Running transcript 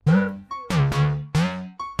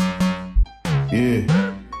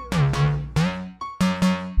Yeah.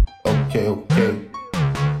 Okay.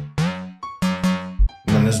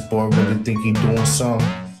 Man, this boy really think he doing something.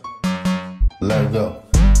 Let go.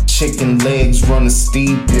 Chicken legs running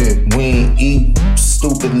steep, yeah. We ain't eat.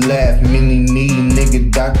 Stupid laugh, mini knee,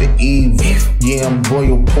 nigga, Dr. Evil. Yeah, I'm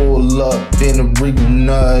royal, pull up, then a regal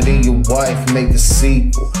nut, and your wife make a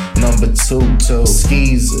sequel. Number 2,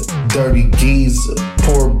 skeezer, dirty geezer.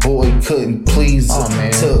 Poor boy couldn't please her.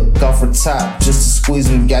 Man. Took off her top just to squeeze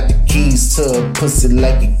and got the keys to her pussy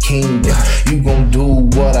like a king. You gon' do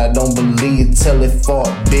what I don't believe till it fought,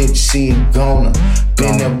 bitch, she gonna.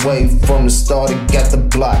 Been that way from the start, it got the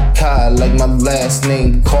block high like my last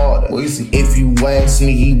name Carter. If you ask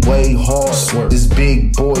me, he way harder. This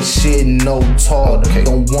big boy shit, no taller.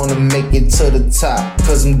 Don't wanna make it to the top,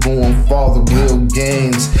 cause I'm going for the real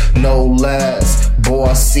gains, no lies. Boy,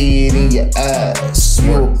 I see it in your eyes.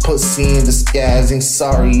 You a pussy in disguise, ain't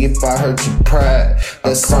sorry if I hurt your pride.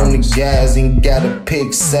 That's on the guys, ain't gotta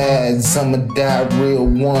pick sides. I'ma die real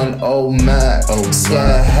 109,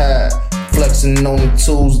 sky high. Flexing on a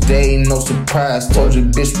Tuesday, no surprise. Told your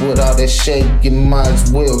bitch with all that shake, it might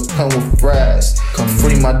as well come with fries.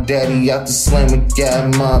 Free my daddy out the slammer,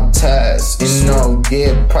 got mob ties. And no,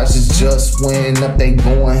 yeah, prices just went up, they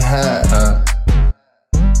going high.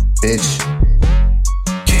 Bitch.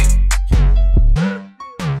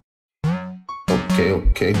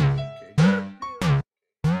 Okay.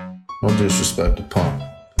 No disrespect to Pump.